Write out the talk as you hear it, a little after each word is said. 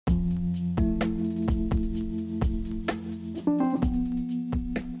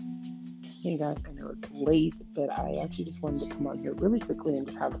guys. I know it's late, but I actually just wanted to come on here really quickly and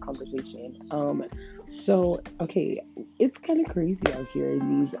just have a conversation. Okay, it's kind of crazy out here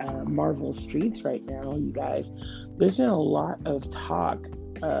in these Marvel streets right now, you guys. There's been a lot of talk.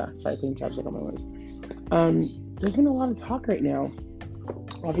 Sorry, putting chapstick on my nose. There's been a lot of talk right now,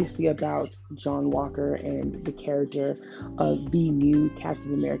 obviously, about John Walker and the character of the new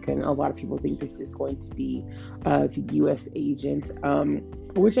Captain America, and a lot of people think this is going to be the U.S. agent,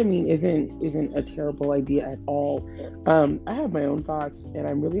 which I mean isn't a terrible idea at all. I have my own thoughts, and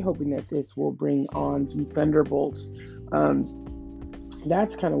I'm really hoping that this will bring on the Thunderbolts.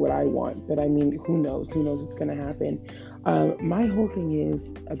 That's kind of what I want, but I mean, who knows? Who knows what's going to happen? My whole thing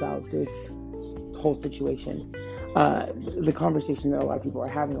is about this whole situation. The conversation that a lot of people are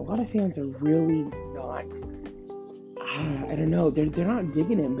having, a lot of fans are really not, I don't know, they're not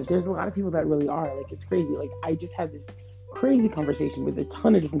digging him, but there's a lot of people that really are. Like, it's crazy. Like, I just had this crazy conversation with a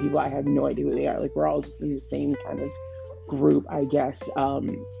ton of different people. I have no idea who they are. Like, we're all just in the same kind of group, I guess, of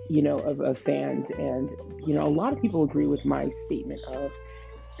fans. And, a lot of people agree with my statement of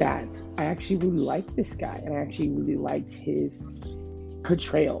that I actually really like this guy, and I actually really liked his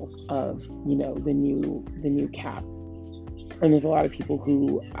portrayal of the new Cap. And there's a lot of people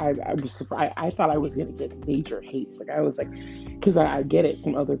who I was surprised. I thought I was gonna get major hate. Like, I was like, because I get it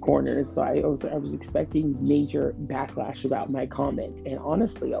from other corners, so I was expecting major backlash about my comment. And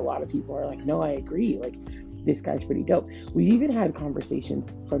honestly, a lot of people are like, no, I agree, like, this guy's pretty dope. We've even had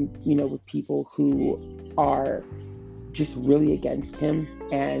conversations from with people who are just really against him,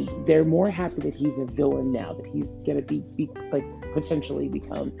 and they're more happy that he's a villain now, that he's gonna be like potentially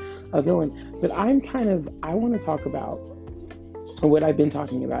become a villain. But I want to talk about what I've been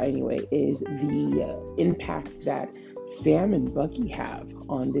talking about anyway, is the impact that Sam and Bucky have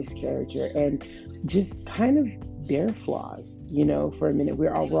on this character, and just kind of their flaws. For a minute,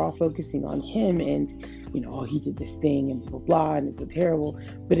 we're all focusing on him, and oh, he did this thing and blah, blah, blah, and it's so terrible.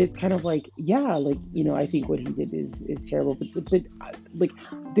 But it's kind of like, yeah, like, I think what he did is terrible. But like,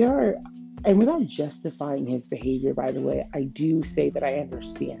 there are, and without justifying his behavior, by the way, I do say that I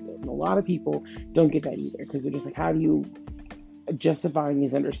understand it. And a lot of people don't get that either, because they're just like, how do you justifying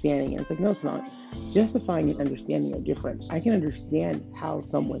his understanding? And it's like, no, it's not. Justifying and understanding are different. I can understand how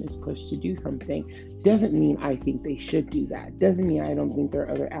someone is pushed to do something. Doesn't mean I think they should do that. Doesn't mean I don't think there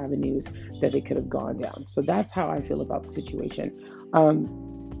are other avenues that they could have gone down. So that's how I feel about the situation.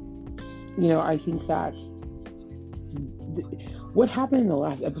 I think that what happened in the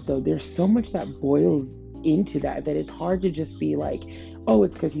last episode, there's so much that boils into that it's hard to just be like, oh,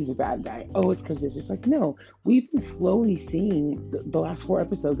 it's because he's a bad guy. Oh, it's because this. It's like, no, we've been slowly seeing the last 4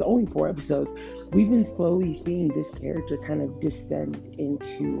 episodes, only 4 episodes, we've been slowly seeing this character kind of descend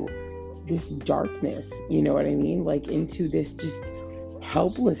into this darkness, you know what I mean? Like, into this just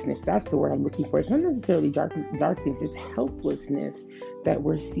helplessness. That's the word I'm looking for. It's not necessarily darkness, it's helplessness that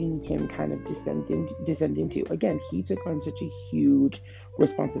we're seeing him kind of descend into. Again, he took on such a huge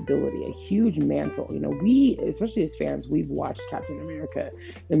responsibility, a huge mantle. We, especially as fans, we've watched Captain America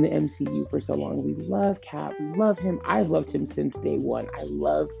in the MCU for so long. We love Cap, we love him. I've loved him since day one. I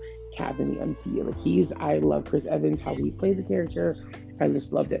love Cap in the MCU. Like, I love Chris Evans, how he played the character. I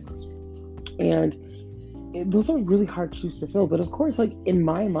just loved it. And those are really hard shoes to fill. But of course, like, in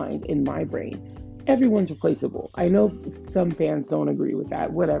my mind, in my brain, everyone's replaceable. I know some fans don't agree with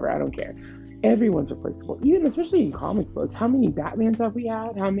that. Whatever, I don't care. Everyone's replaceable. Even, especially in comic books, how many Batmans have we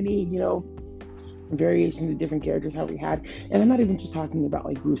had? How many, variations of different characters have we had? And I'm not even just talking about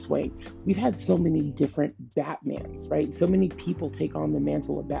like Bruce Wayne. We've had so many different Batmans, right? So many people take on the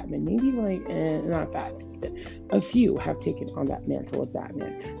mantle of Batman. Maybe like, not that many, but a few have taken on that mantle of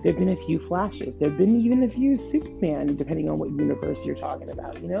Batman. There have been a few Flashes. There have been even a few Superman, depending on what universe you're talking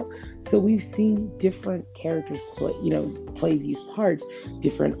about, So we've seen different characters play these parts,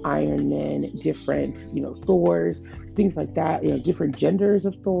 different Iron Men, different, Thors, things like that, different genders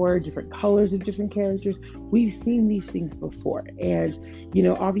of Thor, different colors of different characters. We've seen these things before. And,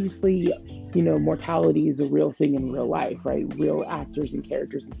 obviously, mortality is a real thing in real life, right? Real actors and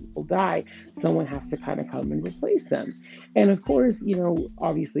characters and people die. Someone has to kind of come and replace them. And of course,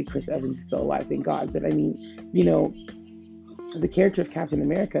 obviously Chris Evans is still alive, thank God. But I mean, the character of Captain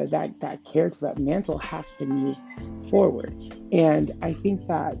America, that character, that mantle has to move forward. And I think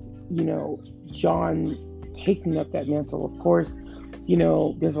that, John taking up that mantle, of course,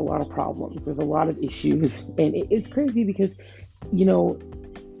 there's a lot of problems. There's a lot of issues. And it's crazy because,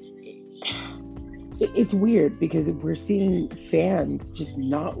 it's weird because we're seeing fans just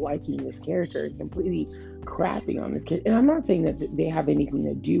not liking this character and completely crapping on this character. And I'm not saying that they have anything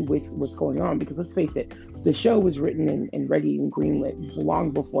to do with what's going on, because let's face it, the show was written and ready and greenlit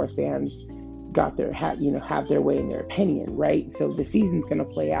long before fans got their have their way in their opinion, right? So the season's going to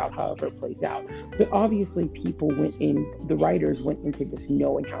play out however it plays out. But obviously the writers went into this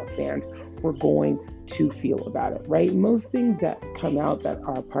knowing how fans were going to feel about it, right? Most things that come out that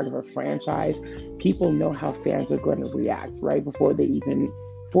are part of a franchise, people know how fans are going to react, right? Before it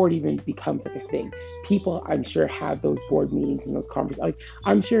even becomes like a thing. People, I'm sure, have those board meetings and those conversations. Like,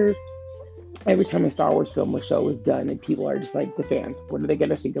 I'm sure every time a Star Wars film or show is done and people are just like, the fans, what are they going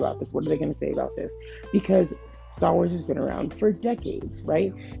to think about this? What are they going to say about this? Because Star Wars has been around for decades,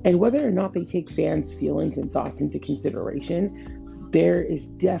 right? And whether or not they take fans' feelings and thoughts into consideration, there is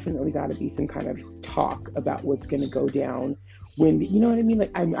definitely got to be some kind of talk about what's going to go down when, you know what I mean?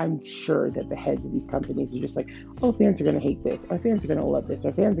 Like, I'm sure that the heads of these companies are just like, oh, fans are going to hate this. Our fans are going to love this.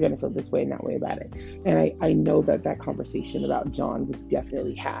 Our fans are going to feel this way and that way about it. And I know that conversation about John was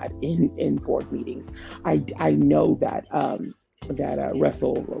definitely had in board meetings. I know that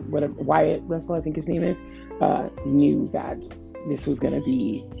Russell, whatever, Wyatt Russell, I think his name is, knew that this was going to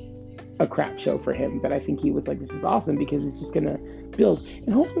be a crap show for him, but I think he was like, this is awesome because it's just going to build,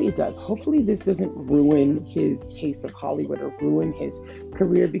 and hopefully it does. Hopefully this doesn't ruin his taste of Hollywood or ruin his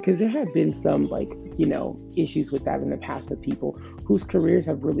career, because there have been some issues with that in the past of people whose careers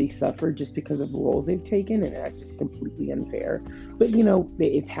have really suffered just because of roles they've taken, and that's just completely unfair. But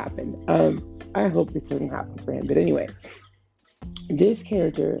it's happened. I hope this doesn't happen for him. But anyway, this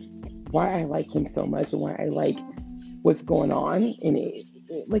character, why I like him so much and why I like what's going on in it,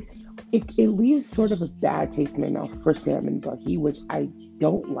 it leaves sort of a bad taste in my mouth for Sam and Bucky, which I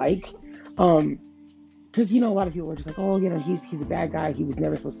don't like. Because, a lot of people are just like, oh, he's a bad guy. He was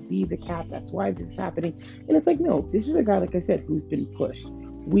never supposed to be the Cap. That's why this is happening. And it's like, no, this is a guy, like I said, who's been pushed.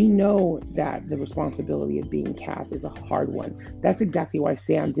 We know that the responsibility of being Cap is a hard one. That's exactly why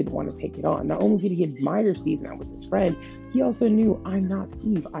Sam didn't want to take it on. Not only did he admire Steve, and that was his friend, he also knew, I'm not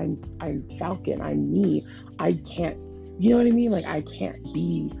Steve. I'm Falcon. I'm me. I can't, you know what I mean? Like, I can't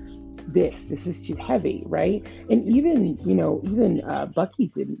be this is too heavy, right? And even Bucky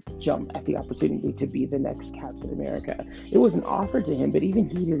didn't jump at the opportunity to be the next Captain America. It wasn't offered to him, but even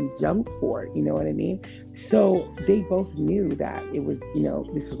he didn't jump for it, you know what I mean? So they both knew that it was,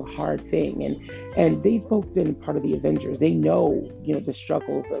 this was a hard thing, and they've both been part of the Avengers. They know, the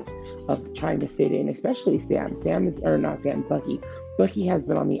struggles of trying to fit in, especially Bucky. Bucky has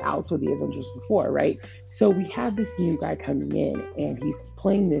been on the outs with the Avengers before, right? So we have this new guy coming in, and he's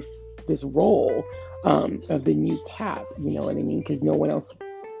playing this role of the new Cap, you know what I mean? Because no one else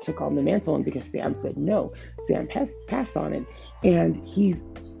took on the mantle, and because Sam said no, Sam passed on it, and he's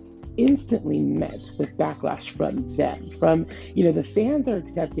instantly met with backlash from them. The fans are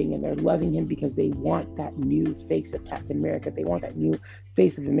accepting and they're loving him because they want that new face of Captain America. They want that new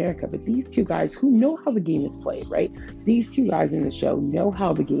face of America. But these two guys who know how the game is played, right? These two guys in the show know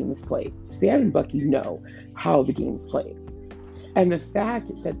how the game is played. Sam and Bucky know how the game is played. And the fact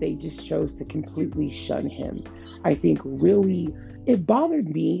that they just chose to completely shun him, I think really, it bothered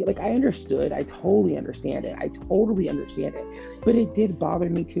me. Like, I understood. I totally understand it. But it did bother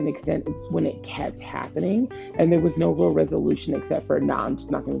me to an extent when it kept happening and there was no real resolution except for, I'm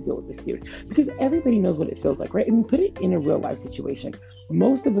just not going to deal with this dude. Because everybody knows what it feels like, right? I mean, put it in a real life situation.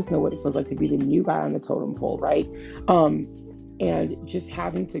 Most of us know what it feels like to be the new guy on the totem pole, right? And just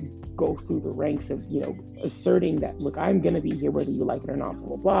having to go through the ranks of, asserting that, look, I'm going to be here whether you like it or not,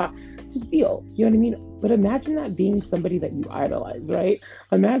 blah, blah, blah. Just deal. You know what I mean? But imagine that being somebody that you idolize, right?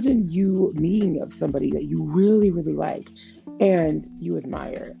 Imagine you meeting of somebody that you really, really like and you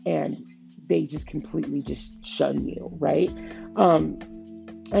admire, and they just completely just shun you, right?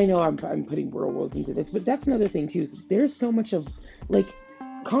 I know I'm putting real world into this, but that's another thing too. Is there's so much of,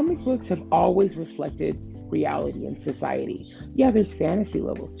 comic books have always reflected reality in society. Yeah, there's fantasy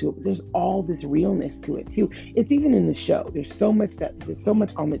levels to it, but there's all this realness to it too. It's even in the show. There's so much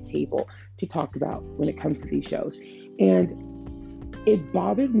on the table to talk about when it comes to these shows. And it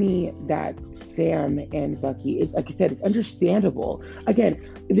bothered me that Sam and Bucky, it's like I said, it's understandable.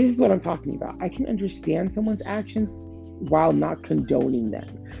 Again, this is what I'm talking about. I can understand someone's actions while not condoning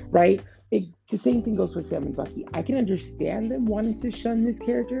them, right? The same thing goes with Sam and Bucky. I can understand them wanting to shun this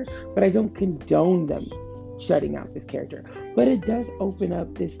character, but I don't condone them shutting out this character. But it does open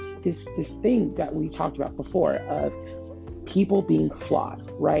up this thing that we talked about before of people being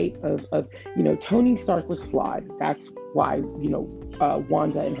flawed, right? Of Tony Stark was flawed. That's why,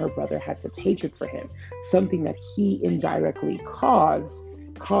 Wanda and her brother had such hatred for him. Something that he indirectly caused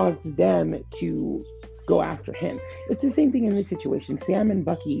them to go after him. It's the same thing in this situation. Sam and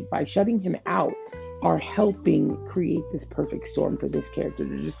Bucky, by shutting him out, are helping create this perfect storm for this character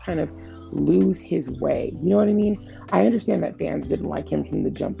to just kind of lose his way. You know what I mean? I understand that fans didn't like him from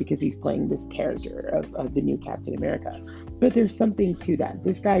the jump because he's playing this character of the new Captain America. But there's something to that.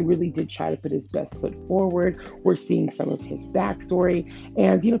 This guy really did try to put his best foot forward. We're seeing some of his backstory.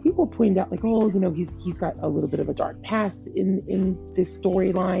 And, people pointed out like, oh, he's got a little bit of a dark past in this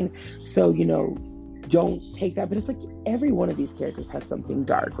storyline. So, don't take that. But it's like every one of these characters has something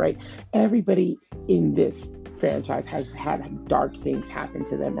dark, right? Everybody in this franchise has had dark things happen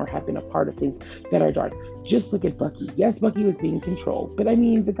to them or have been a part of things that are dark. Just look at Bucky. Yes, Bucky was being controlled, but I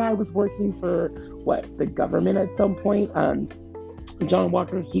mean, the guy was working for the government at some point. John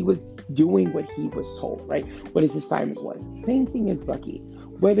Walker, he was doing what he was told, right? What his assignment was. Same thing as Bucky,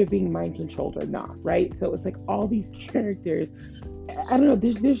 whether being mind controlled or not, right? So it's like all these characters, I don't know,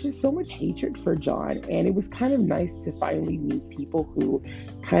 there's just so much hatred for John, and it was kind of nice to finally meet people who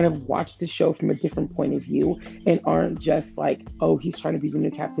kind of watch the show from a different point of view and aren't just like, oh, he's trying to be the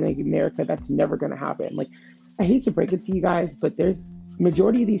new Captain America, that's never going to happen. Like, I hate to break it to you guys, but there's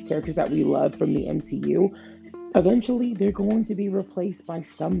majority of these characters that we love from the MCU, eventually they're going to be replaced by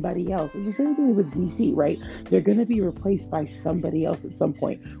somebody else. It's the same thing with DC, right? They're going to be replaced by somebody else at some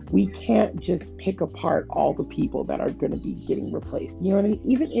point. We can't just pick apart all the people that are going to be getting replaced. You know what I mean?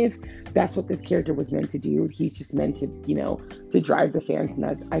 Even if that's what this character was meant to do, he's just meant to, to drive the fans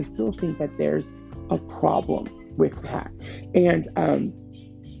nuts. I still think that there's a problem with that. And,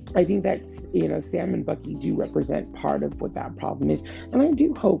 I think that, Sam and Bucky do represent part of what that problem is. And I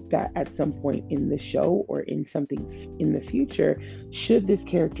do hope that at some point in the show or in something in the future, should this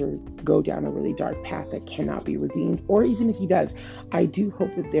character go down a really dark path that cannot be redeemed, or even if he does, I do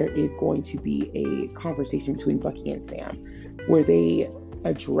hope that there is going to be a conversation between Bucky and Sam where they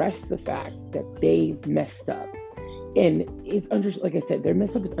address the fact that they messed up. And it's like I said, their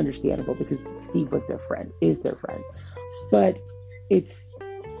mess up is understandable because Steve was is their friend. But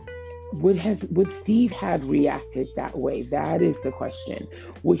would Steve have reacted that way? That is the question.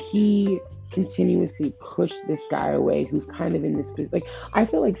 Would he continuously push this guy away who's kind of in this position? Like, I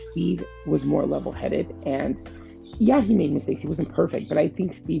feel like Steve was more level-headed, and yeah, he made mistakes. He wasn't perfect, but I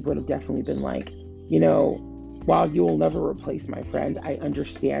think Steve would have definitely been like, while you will never replace my friend, I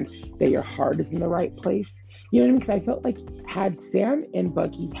understand that your heart is in the right place. You know what I mean? Because I felt like had Sam and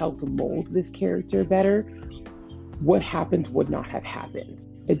Bucky helped mold this character better, what happened would not have happened.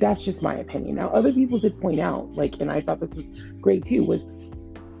 That's just my opinion. Now, other people did point out, and I thought this was great too, was,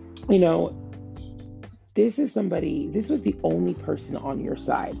 this was the only person on your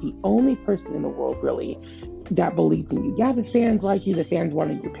side, the only person in the world really that believed in you. Yeah, the fans liked you, the fans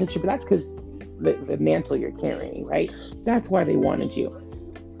wanted your picture, but that's because the mantle you're carrying, right? That's why they wanted you.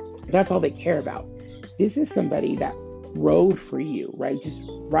 That's all they care about. This is somebody that rode for you, right? Just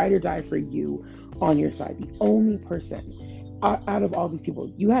ride or die for you on your side. The only person out of all these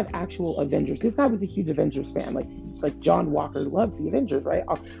people, you have actual Avengers. This guy was a huge Avengers fan. Like John Walker loves the Avengers, right?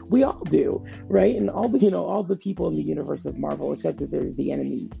 We all do, right? And all the people in the universe of Marvel, except that they're the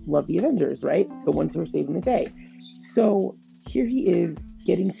enemy, love the Avengers, right? The ones who are saving the day. So here he is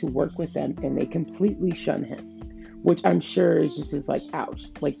getting to work with them, and they completely shun him, which I'm sure is just as like, ouch.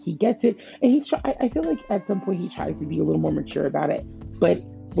 Like, he gets it, and I feel like at some point he tries to be a little more mature about it, but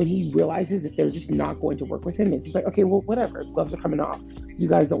when he realizes that they're just not going to work with him, it's just like, okay, well, whatever, gloves are coming off. You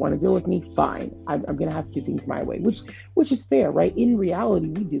guys don't want to deal with me, fine. I'm going to have to do things my way, which is fair, right? In reality,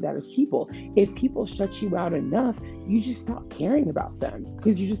 we do that as people. If people shut you out enough, you just stop caring about them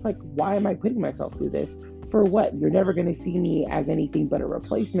because you're just like, why am I putting myself through this? For what? You're never going to see me as anything but a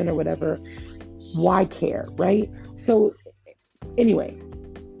replacement or whatever. Why care, right? So anyway,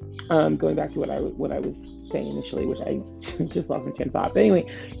 going back to what I was saying initially, which I just lost my train of thought. But anyway,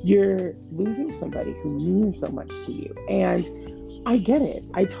 you're losing somebody who means so much to you. And I get it.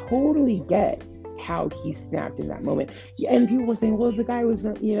 I totally get how he snapped in that moment. And people were saying, well, the guy was,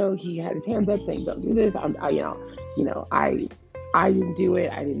 he had his hands up saying, don't do this. I didn't do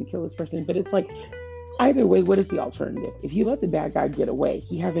it. I didn't kill this person. But it's like, either way, what is the alternative? If you let the bad guy get away,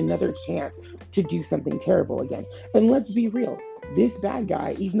 he has another chance to do something terrible again. And let's be real. This bad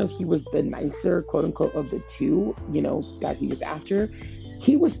guy, even though he was the nicer, quote unquote, of the two, that he was after,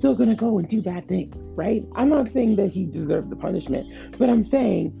 he was still going to go and do bad things, right? I'm not saying that he deserved the punishment, but I'm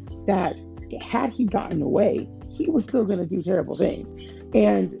saying that had he gotten away, he was still going to do terrible things.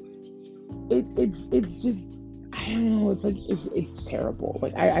 And it's just, I don't know, it's terrible.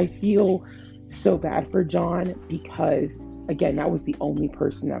 Like, I feel so bad for John because, again, that was the only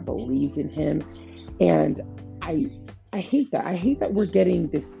person that believed in him. And I hate that. I hate that we're getting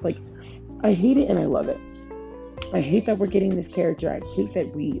this, like, I hate it and I love it. I hate that we're getting this character. I hate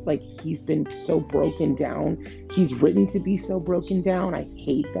that he's been so broken down. He's written to be so broken down. I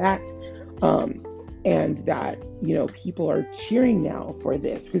hate that. Um, and that, people are cheering now for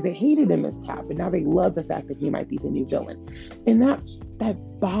this because they hated him as Cap, and now they love the fact that he might be the new villain. And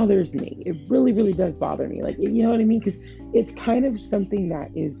that bothers me. It really, really does bother me. Like, you know what I mean? Because it's kind of something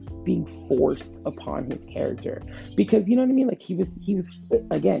that is being forced upon his character. Because, you know what I mean? Like, he was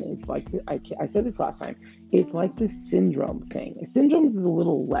again, it's like, I said this last time, it's like the Syndrome thing. Syndromes is a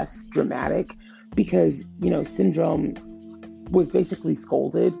little less dramatic because, Syndrome was basically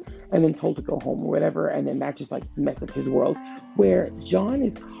scolded and then told to go home or whatever, and then that just like messed up his world. Where John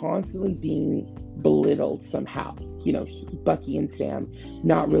is constantly being belittled somehow, Bucky and Sam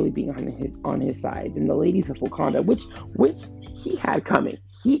not really being on his side, and the ladies of Wakanda, which he had coming,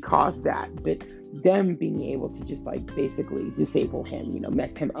 he caused that, but them being able to just like basically disable him,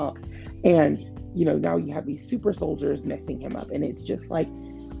 mess him up, and now you have these super soldiers messing him up, and it's just like.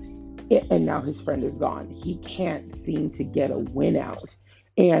 And now his friend is gone. He can't seem to get a win out.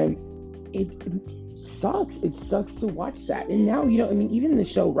 And it sucks. It sucks to watch that. And now, even the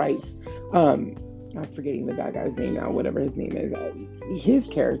show writes, I'm forgetting the bad guy's name now, whatever his name is. His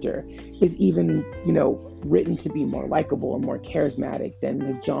character is even, written to be more likable and more charismatic than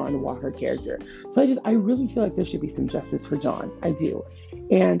the John Walker character. So I really feel like there should be some justice for John. I do.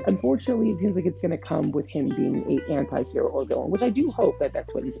 And unfortunately, it seems like it's going to come with him being an anti-hero or villain, which I do hope that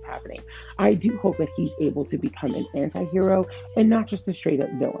that's what ends up happening. I do hope that he's able to become an anti-hero and not just a straight-up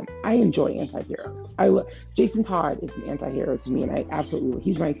villain. I enjoy anti-heroes. Jason Todd is an anti-hero to me, and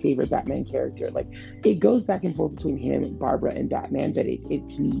he's my favorite Batman character. Like, it goes back and forth between him and Barbara and Batman, but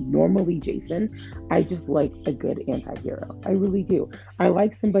it's normally Jason. I just like a good anti-hero. I really do. I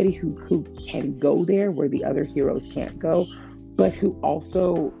like somebody who can go there where the other heroes can't go, but who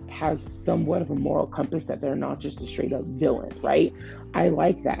also has somewhat of a moral compass, that they're not just a straight up villain, right? I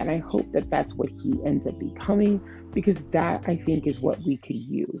like that. And I hope that that's what he ends up becoming, because that, I think, is what we could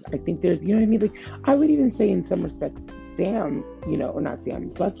use. I think there's, you know what I mean? Like, I would even say in some respects, Sam, or not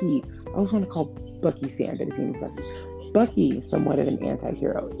Sam, Bucky, I always want to call Bucky Sam, but his name is Bucky. Bucky is somewhat of an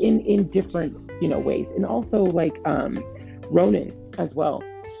anti-hero in different, ways. And also like Ronan as well.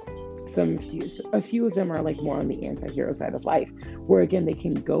 A few of them are like more on the anti-hero side of life, where again they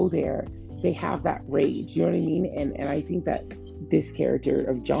can go there, they have that rage, you know what I mean? And I think that this character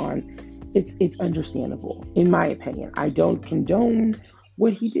of John, it's understandable in my opinion. I don't condone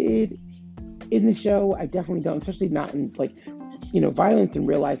what he did in the show. I definitely don't, especially not in like, violence in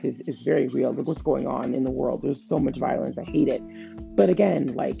real life is very real. Look what's going on in the world. There's so much violence. I hate it. But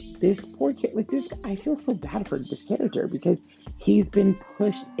again, like this poor kid, like this, I feel so bad for this character because he's been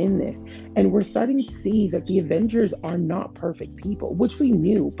pushed in this. And we're starting to see that the Avengers are not perfect people, which we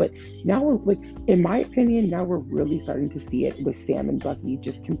knew. But now we're like, in my opinion, now we're really starting to see it with Sam and Bucky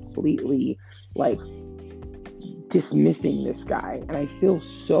just completely like dismissing this guy. And I feel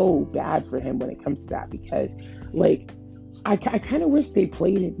so bad for him when it comes to that, because like, I kind of wish they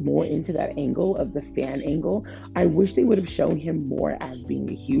played it more into that angle of the fan angle. I wish they would have shown him more as being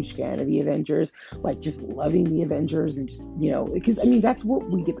a huge fan of the Avengers, like just loving the Avengers and just, because I mean, that's what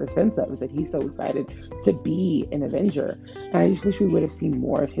we get the sense of, is that he's so excited to be an Avenger. And I just wish we would have seen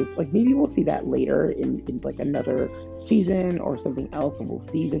more of his, like maybe we'll see that later in like another season or something else, and we'll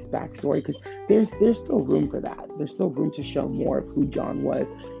see this backstory, because there's still room for that. There's still room to show more of who John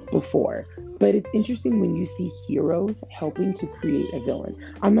was before. But it's interesting when you see heroes helping to create a villain.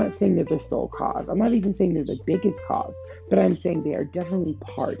 I'm not saying they're the sole cause. I'm not even saying they're the biggest cause, but I'm saying they are definitely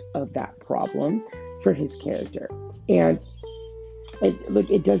part of that problem for his character. And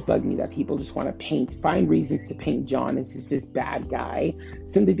it does bug me that people just want to find reasons to paint John as just this bad guy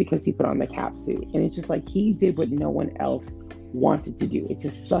simply because he put on the Cap suit. And it's just like, he did what no one else wanted to do. It's a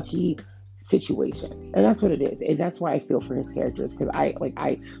sucky situation, and that's what it is. And that's why I feel for his characters, because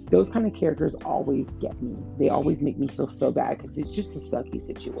I those kind of characters always get me. They always make me feel so bad, because it's just a sucky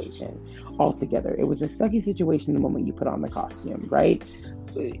situation altogether. It was a sucky situation the moment you put on the costume, right?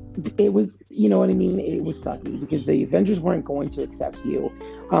 It was, you know what I mean? It was sucky because the Avengers weren't going to accept you,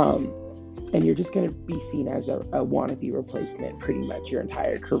 and you're just going to be seen as a wannabe replacement pretty much your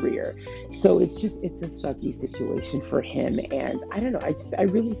entire career. So it's a sucky situation for him. And I don't know, I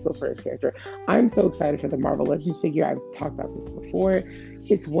really feel for his character. I'm so excited for the Marvel Legends figure. I've talked about this before.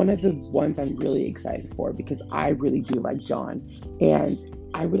 It's one of the ones I'm really excited for, because I really do like John. And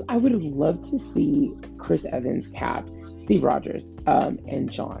I would have loved to see Chris Evans, Cap, Steve Rogers,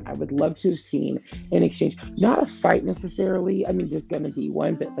 and John. I would love to have seen an exchange, not a fight necessarily. I mean, there's going to be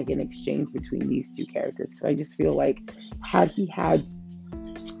one, but like an exchange between these two characters. Because I just feel like had he had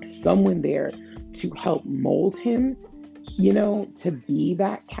someone there to help mold him, to be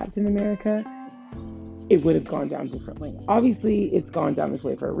that Captain America, it would have gone down differently. Obviously, it's gone down this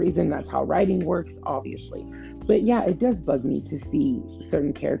way for a reason. That's how writing works, obviously. But yeah, it does bug me to see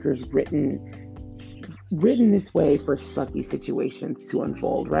certain characters written this way for sucky situations to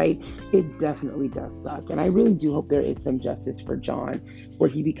unfold, right? It definitely does suck. And I really do hope there is some justice for John, where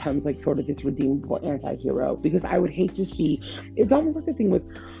he becomes like sort of this redeemable anti-hero, because I would hate to see, it's almost like the thing with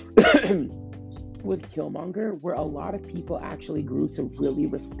with Killmonger, where a lot of people actually grew to really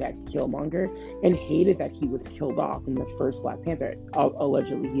respect Killmonger and hated that he was killed off in the first Black Panther.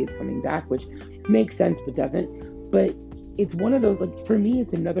 Allegedly, he is coming back, which makes sense but doesn't. But it's one of those, like, for me,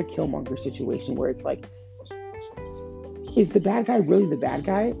 it's another Killmonger situation where it's like, is the bad guy really the bad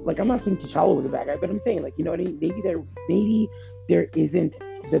guy? Like, I'm not saying T'Challa was a bad guy, but I'm saying, like, you know what I mean? Maybe there isn't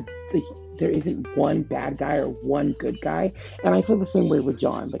there isn't one bad guy or one good guy. And I feel the same way with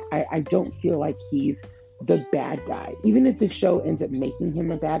John. Like, I don't feel like he's the bad guy. Even if the show ends up making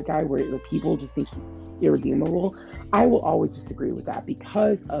him a bad guy, where the people just think he's irredeemable, I will always disagree with that,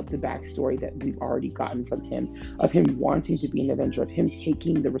 because of the backstory that we've already gotten from him, of him wanting to be an Avenger, of him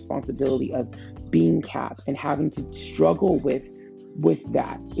taking the responsibility of being Cap and having to struggle with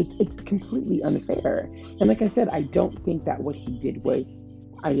that. It's completely unfair. And like I said, I don't think that what he did was,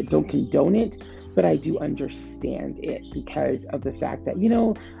 I don't condone it, but I do understand it because of the fact that,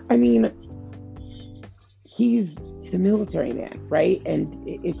 I mean, he's a military man, right? And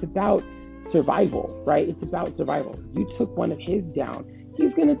it's about survival, right? It's about survival. You took one of his down,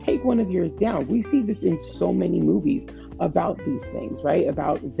 he's going to take one of yours down. We see this in so many movies about these things, right?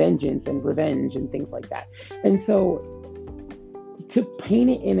 About vengeance and revenge and things like that. And so to paint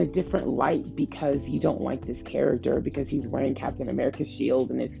it in a different light because you don't like this character because he's wearing Captain America's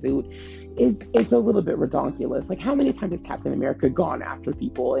shield and his suit, it's a little bit redonkulous. Like, how many times has Captain America gone after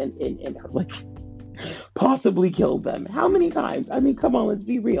people and like possibly killed them? How many times? I mean, come on, let's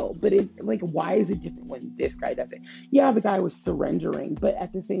be real. But it's like, why is it different when this guy does it? Yeah, the guy was surrendering, but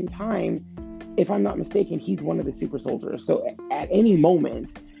at the same time, if I'm not mistaken, he's one of the super soldiers. So at any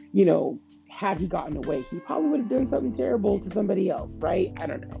moment, had he gotten away, he probably would have done something terrible to somebody else, right? I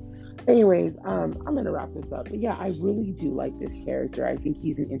don't know. Anyways, I'm going to wrap this up. But yeah, I really do like this character. I think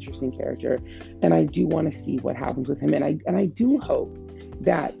he's an interesting character, and I do want to see what happens with him. And I do hope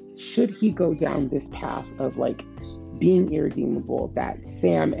that should he go down this path of like being irredeemable, that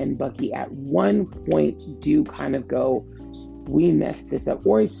Sam and Bucky at one point do kind of go, we messed this up,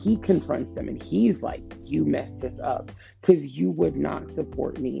 or he confronts them and he's like, you messed this up because you would not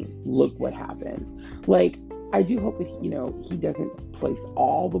support me. Look what happened. Like, I do hope that, he doesn't place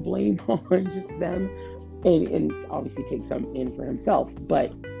all the blame on just them and obviously take some in for himself.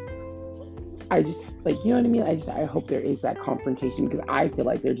 But I just, like, you know what I mean? I hope there is that confrontation, because I feel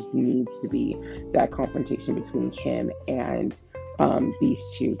like there just needs to be that confrontation between him and these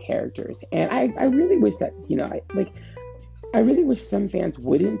two characters. And I really wish that, I really wish some fans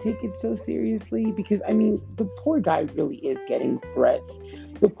wouldn't take it so seriously, because, I mean, the poor guy really is getting threats.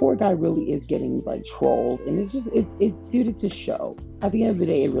 The poor guy really is getting, like, trolled. And it's just, dude, it's a show. At the end of the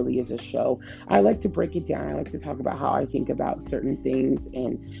day, it really is a show. I like to break it down. I like to talk about how I think about certain things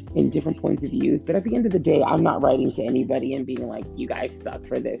and in different points of views. But at the end of the day, I'm not writing to anybody and being like, you guys suck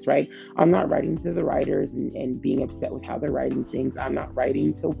for this, right? I'm not writing to the writers and being upset with how they're writing things. I'm not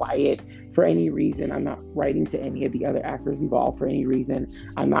writing to Wyatt for any reason. I'm not writing to any of the other actors involved for any reason.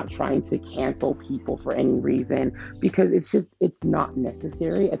 I'm not trying to cancel people for any reason, because it's not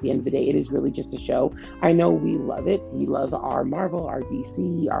necessary. At the end of the day, it is really just a show. I know we love it. We love our Marvel, our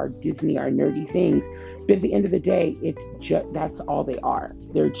DC, our Disney, our nerdy things. But at the end of the day, that's all they are.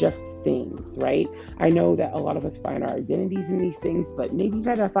 They're just things, right? I know that a lot of us find our identities in these things, but maybe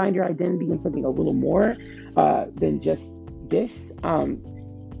try to find your identity in something a little more than just this. I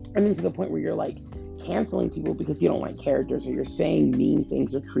mean, to the point where you're like canceling people because you don't like characters, or you're saying mean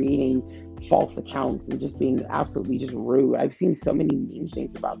things, or creating false accounts and just being absolutely just rude. I've seen so many mean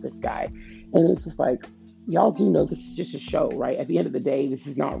things about this guy, and it's just like, y'all do know this is just a show, right? At the end of the day, this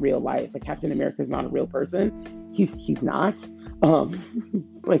is not real life. Like, Captain America is not a real person. He's not.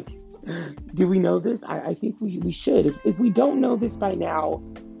 Like, do we know this? I think we should. If we don't know this by now,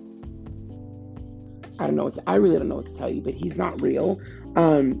 I don't know. I really don't know what to tell you, but he's not real.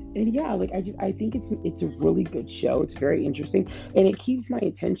 And yeah, like, I think it's a really good show. It's very interesting, and it keeps my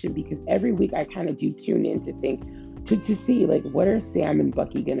attention, because every week I kind of do tune in to think, to see, like, what are Sam and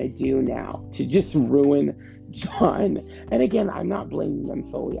Bucky gonna do now to just ruin John? And again, I'm not blaming them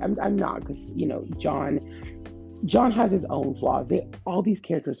solely. I'm not, because John, John has his own flaws. All these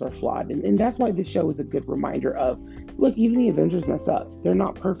characters are flawed, and that's why this show is a good reminder of, look, even the Avengers mess up. They're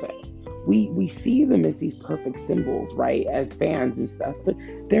not perfect. We see them as these perfect symbols, right, as fans and stuff, but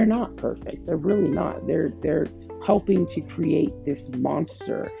they're not perfect. They're really not. They're helping to create this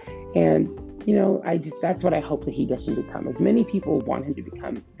monster, and that's what I hope that he doesn't become. As many people want him to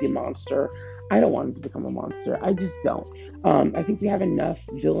become the monster, I don't want him to become a monster. I just don't. I think we have enough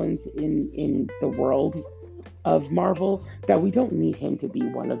villains in the world of Marvel that we don't need him to be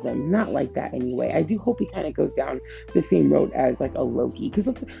one of them. Not like that anyway. I do hope he kind of goes down the same road as like a Loki. Because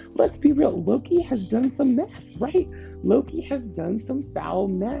let's be real, Loki has done some mess, right? Loki has done some foul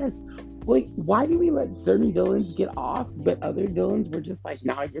mess. Like, why do we let certain villains get off, but other villains were just like,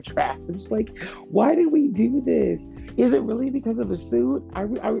 nah, you're trash? It's like, why do we do this? Is it really because of the suit? I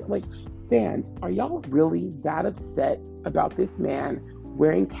like, fans, are y'all really that upset about this man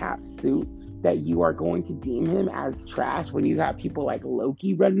wearing Cap's suit that you are going to deem him as trash when you have people like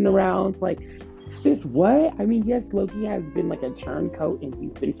Loki running around? Like, sis, what? I mean, yes, Loki has been like a turncoat, and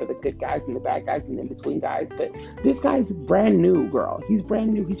he's been for the good guys and the bad guys and the in-between guys, but this guy's brand new, girl. He's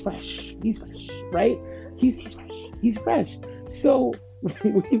brand new. He's fresh. He's fresh, right? He's fresh. He's fresh. So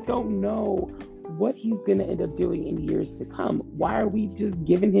we don't know what he's going to end up doing in years to come. Why are we just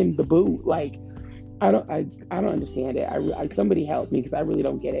giving him the boot? Like, I don't understand it. Somebody help me, because I really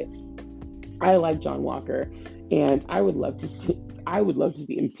don't get it. I like John Walker, and I would love to see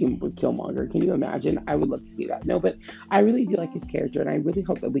him team up with Killmonger. Can you imagine? I would love to see that. No, but I really do like his character, and I really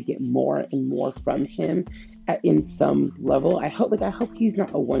hope that we get more and more from him in some level. I hope he's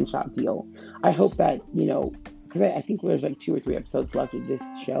not a one-shot deal. I hope that, because I think there's like 2 or 3 episodes left of this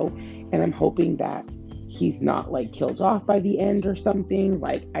show, and I'm hoping that he's not like killed off by the end or something.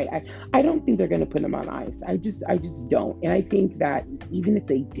 Like, I don't think they're going to put him on ice. I just don't. And I think that even if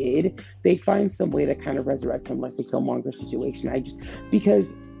they did, they find some way to kind of resurrect him, like the Killmonger situation.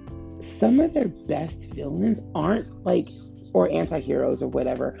 Because some of their best villains aren't like, or anti-heroes or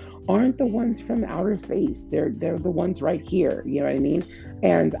whatever, aren't the ones from outer space. They're the ones right here. You know what I mean?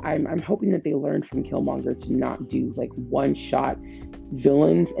 And I'm hoping that they learned from Killmonger to not do like one-shot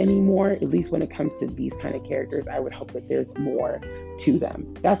villains anymore. At least when it comes to these kind of characters, I would hope that there's more to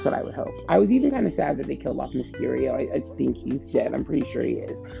them. That's what I would hope. I was even kind of sad that they killed off Mysterio. I think he's dead. I'm pretty sure he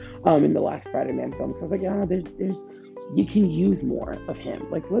is. In the last Spider-Man film. So I was like, there's you can use more of him.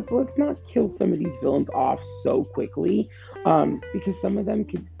 Like, let's not kill some of these villains off so quickly, because some of them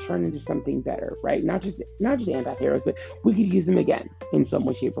could turn into something better, right? Not just anti-heroes, but we could use them again in some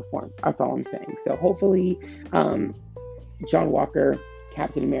way, shape, or form. That's all I'm saying. So hopefully, John Walker,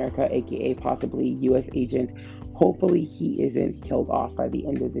 Captain America, aka possibly U.S. agent, hopefully he isn't killed off by the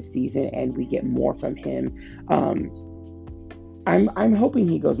end of the season, and we get more from him. I'm hoping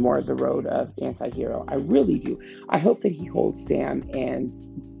he goes more of the road of anti-hero. I really do. I hope that he holds Sam and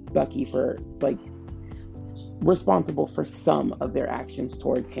Bucky for like responsible for some of their actions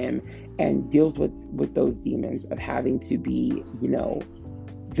towards him, and deals with those demons of having to be,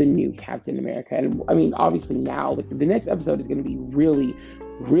 the new Captain America. And I mean, obviously now, like, the next episode is going to be really,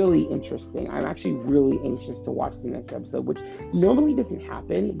 really interesting. I'm actually really anxious to watch the next episode, which normally doesn't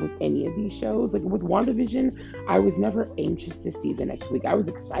happen with any of these shows. Like with WandaVision, I was never anxious to see the next week. I was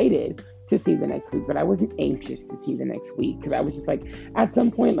excited to see the next week, but I wasn't anxious to see the next week, because I was just like, at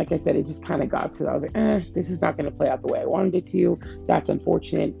some point, like I said, it just kind of got to, I was like, this is not going to play out the way I wanted it to. That's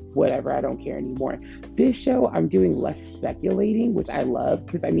unfortunate. Whatever. I don't care anymore. This show, I'm doing less speculating, which I love,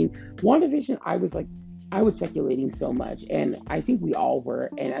 because I mean, WandaVision, I was speculating so much, and I think we all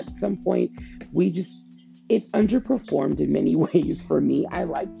were. And at some point, it underperformed in many ways for me. I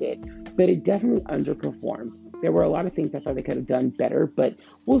liked it, but it definitely underperformed. There were a lot of things I thought they could have done better, but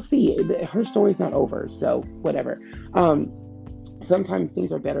we'll see. Her story's not over, so whatever. Sometimes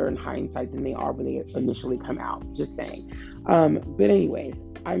things are better in hindsight than they are when they initially come out, just saying. But anyways,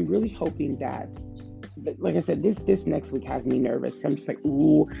 I'm really hoping that, like I said, this next week has me nervous. I'm just like,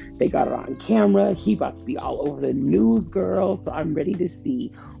 ooh, they got it on camera. He about to be all over the news, girl. So I'm ready to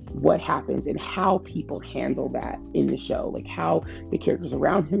see what happens and how people handle that in the show, like how the characters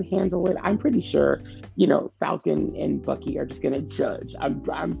around him handle it. I'm pretty sure, Falcon and Bucky are just gonna judge.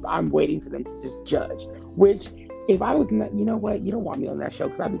 I'm waiting for them to just judge. Which, if I was in that, you know what, you don't want me on that show,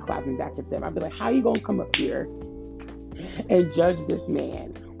 because I'd be clapping back at them. I'd be like, how you gonna come up here and judge this man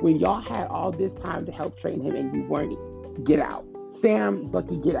when y'all had all this time to help train him and you weren't? Get out. Sam,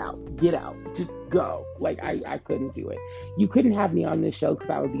 Bucky, get out. Just go. Like, I couldn't do it. You couldn't have me on this show, because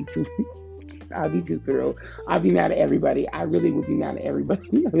I'd be too through. I'd be mad at everybody. I really would be mad at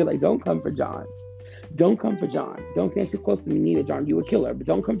everybody. I'd be like, don't come for John. Don't come for John. Don't stand too close to me neither, John. You a killer, but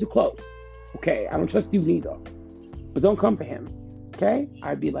don't come too close. Okay? I don't trust you neither. but don't come for him. Okay?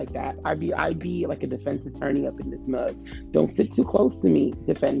 I'd be like that. I'd be like a defense attorney up in this mug. Don't sit too close to me,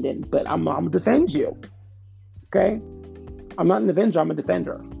 defendant, but I'm gonna defend you. Okay? I'm not an avenger, I'm a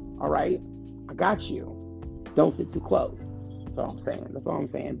defender. All right? I got you. Don't sit too close. That's all I'm saying. That's all I'm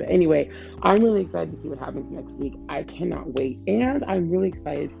saying. But anyway, I'm really excited to see what happens next week. I cannot wait. And I'm really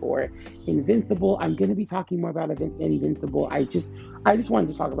excited for Invincible. I'm going to be talking more about Invincible. I just wanted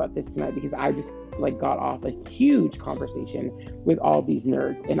to talk about this tonight because I just like got off a huge conversation with all these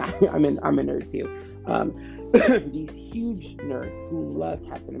nerds. And I'm a nerd too. These huge nerds who love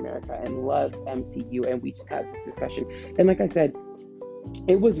Captain America and love MCU. And we just had this discussion. And like I said,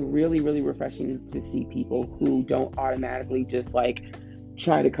 it was really, really refreshing to see people who don't automatically just like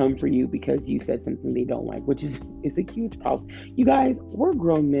try to come for you because you said something they don't like, which is a huge problem. You guys, we're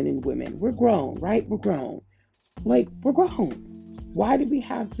grown men and women. We're grown, right? We're grown. Like, we're grown. Why do we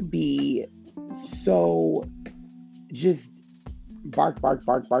have to be so just bark, bark,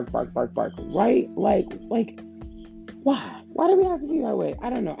 bark, bark, bark, bark, bark, right? Like, why? Why do we have to be that way? I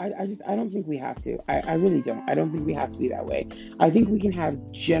don't know. I don't think we have to. I really don't. I don't think we have to be that way. I think we can have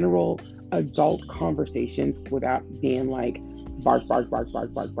general adult conversations without being like bark, bark, bark,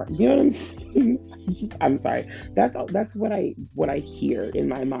 bark, bark, bark. You know what I'm saying? I'm sorry. That's what I hear in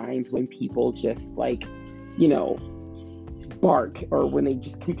my mind when people just like, you know, bark, or when they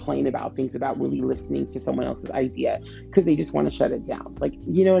just complain about things without really listening to someone else's idea because they just want to shut it down. Like,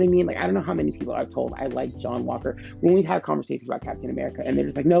 you know what I mean? Like, I don't know how many people I've told I like John Walker when we've had conversations about Captain America and they're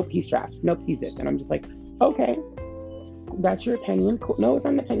just like, nope, he's trash. Nope, he's this. And I'm just like, okay, that's your opinion. Cool. No, it's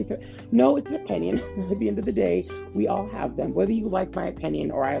not an opinion. No, it's an opinion. At the end of the day, we all have them. Whether you like my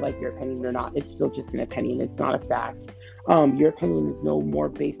opinion or I like your opinion or not, it's still just an opinion. It's not a fact. Your opinion is no more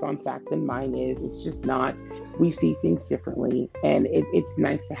based on fact than mine is. It's just not. We see things differently. And it's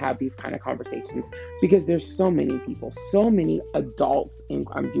nice to have these kind of conversations because there's so many people, so many adults, and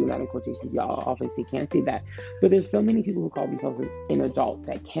I'm doing that in quotations. Y'all obviously can't see that. But there's so many people who call themselves an adult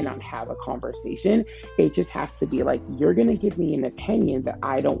that cannot have a conversation. It just has to be like, you're going to give me an opinion that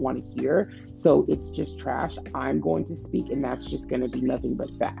I don't want to hear. So it's just trash. I'm going to speak and that's just going to be nothing but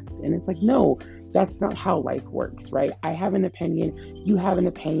facts. And it's like, no, that's not how life works, right? I have an opinion. You have an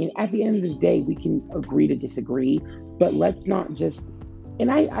opinion. At the end of the day, we can agree to disagree, but let's not just,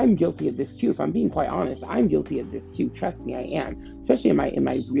 and I'm guilty of this too. If I'm being quite honest, I'm guilty of this too. Trust me, I am. Especially in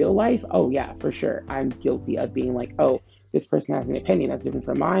my real life. Oh yeah, for sure. I'm guilty of being like, oh, this person has an opinion that's different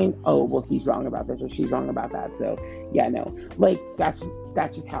from mine. Oh, well, he's wrong about this or she's wrong about that. So yeah, no, like that's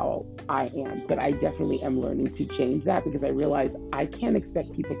just how I am. But I definitely am learning to change that because I realize I can't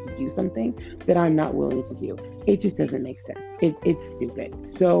expect people to do something that I'm not willing to do. It just doesn't make sense. It's stupid.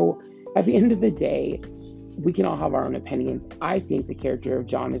 So at the end of the day, we can all have our own opinions. I think the character of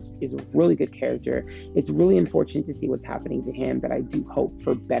John is a really good character. It's really unfortunate to see what's happening to him, but I do hope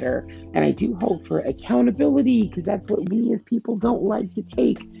for better. And I do hope for accountability because that's what we as people don't like to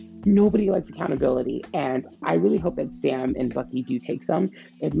take. Nobody likes accountability. And I really hope that Sam and Bucky do take some.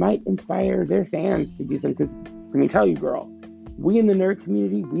 It might inspire their fans to do some because let me tell you, girl, we in the nerd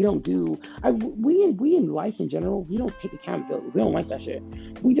community, we don't do, we in life in general, we don't take accountability. We don't like that shit.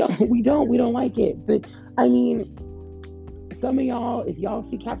 We don't like it. But I mean, some of y'all, if y'all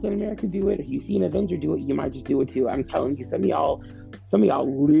see Captain America do it, if you see an Avenger do it, you might just do it too. I'm telling you, some of y'all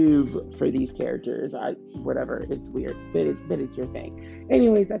live for these characters. Whatever, it's weird, but it's your thing.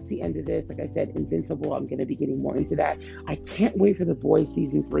 Anyways, that's the end of this. Like I said, Invincible, I'm going to be getting more into that. I can't wait for The Boys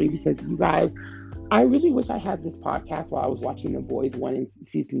season 3 because you guys, I really wish I had this podcast while I was watching The Boys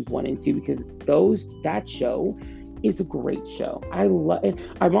seasons 1 and 2 because that show is a great show.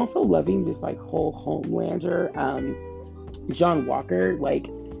 I'm also loving this like whole Homelander, John Walker like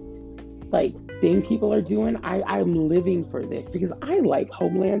thing people are doing. I'm living for this because I like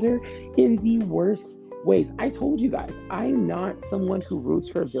Homelander in the worst ways. I told you guys, I'm not someone who roots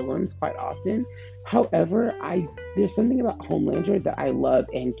for villains quite often. However, there's something about Homelander that I love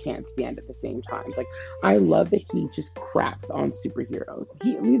and can't stand at the same time. Like, I love that he just craps on superheroes.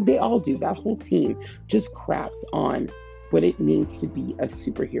 They all do. That whole team just craps on what it means to be a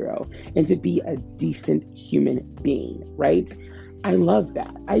superhero and to be a decent human being, right? I love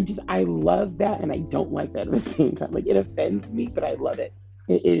that. I love that, and I don't like that at the same time. Like, it offends me, but I love it.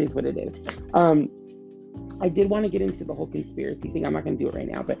 It is what it is. I did want to get into the whole conspiracy thing. I'm not going to do it right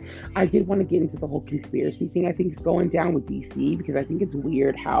now, but I did want to get into the whole conspiracy thing I think is going down with DC, because I think it's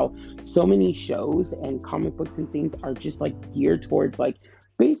weird how so many shows and comic books and things are just like geared towards like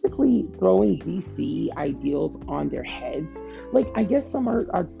basically throwing DC ideals on their heads. Like, I guess some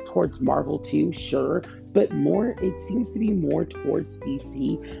are towards Marvel too, sure, but more, it seems to be more towards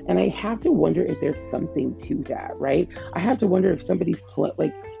DC. And I have to wonder if there's something to that, right? I have to wonder if somebody's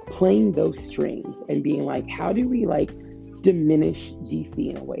playing those strings and being like, how do we like diminish DC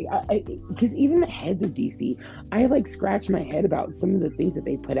in a way? Because even the heads of DC, I like scratch my head about some of the things that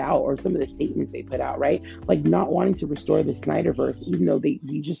they put out or some of the statements they put out, right? Like not wanting to restore the Snyderverse, even though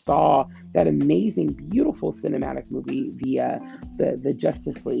we just saw that amazing, beautiful cinematic movie, the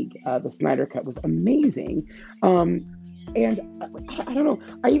Justice League, the Snyder Cut was amazing. And I don't know.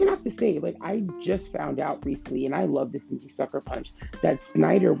 I even have to say, like, I just found out recently, and I love this movie, Sucker Punch, that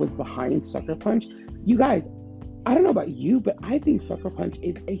Snyder was behind Sucker Punch. You guys, I don't know about you, but I think Sucker Punch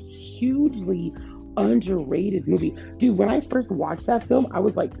is a hugely underrated movie. Dude, when I first watched that film, I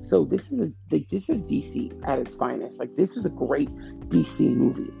was like, so this is DC at its finest. Like, this is a great DC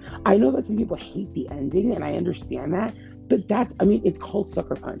movie. I know that some people hate the ending, and I understand that, but it's called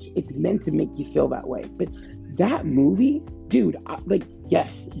Sucker Punch. It's meant to make you feel that way. But that movie, dude,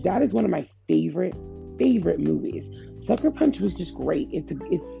 yes, that is one of my favorite movies. Sucker Punch was just great. It's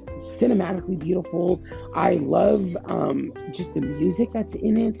cinematically beautiful. I love just the music that's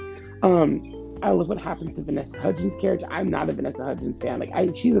in it. I love what happens to Vanessa Hudgens' character. I'm not a Vanessa Hudgens fan.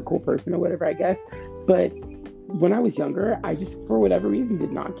 Like, she's a cool person or whatever, I guess. But when I was younger, I just, for whatever reason,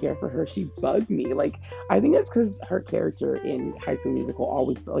 did not care for her. She bugged me. Like, I think it's because her character in High School Musical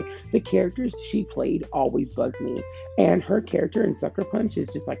always, like, the characters she played always bugged me. And her character in Sucker Punch is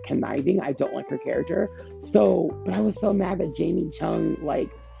just, like, conniving. I don't like her character. But I was so mad that Jamie Chung,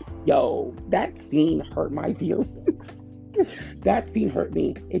 like, yo, that scene hurt my feelings. That scene hurt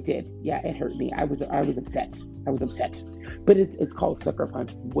me. It did. Yeah, it hurt me. I was upset. But it's called Sucker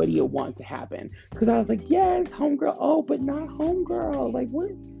Punch. What do you want to happen? Because I was like, yes, homegirl. Oh, but not homegirl. Like,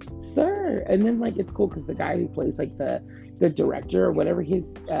 what, sir? And then like it's cool because the guy who plays like the director or whatever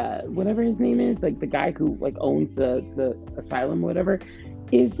his name is, like the guy who like owns the asylum or whatever,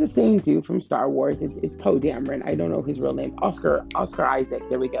 is the same dude from Star Wars. It's Poe Dameron. I don't know his real name. Oscar Isaac.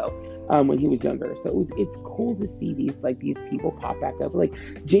 There we go. When he was younger. So it's cool to see these people pop back up. Like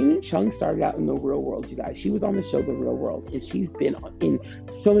Jamie Chung started out in The Real World, you guys. She was on the show The Real World, and she's been in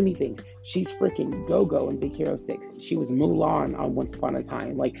so many things. She's freaking Go-Go in Big Hero 6. She was Mulan on Once Upon a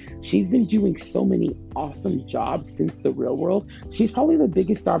Time. Like, she's been doing so many awesome jobs since The Real World. She's probably the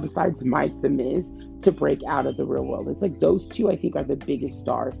biggest star besides Mike the Miz to break out of The Real World. It's like those two, I think, are the biggest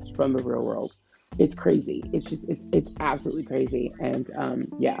stars from The Real World. It's crazy. It's absolutely crazy. And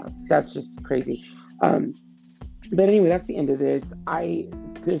yeah, that's just crazy. But anyway, that's the end of this.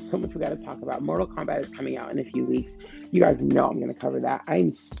 There's so much we got to talk about. Mortal Kombat is coming out in a few weeks. You guys know I'm going to cover that. I'm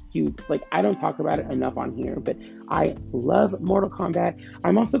stupid. Like, I don't talk about it enough on here, but I love Mortal Kombat.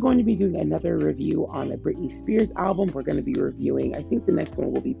 I'm also going to be doing another review on a Britney Spears album. We're going to be reviewing, I think the next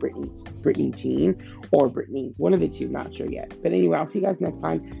one will be Britney Jean or Britney. One of the two, not sure yet. But anyway, I'll see you guys next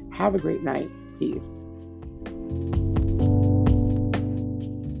time. Have a great night. Peace.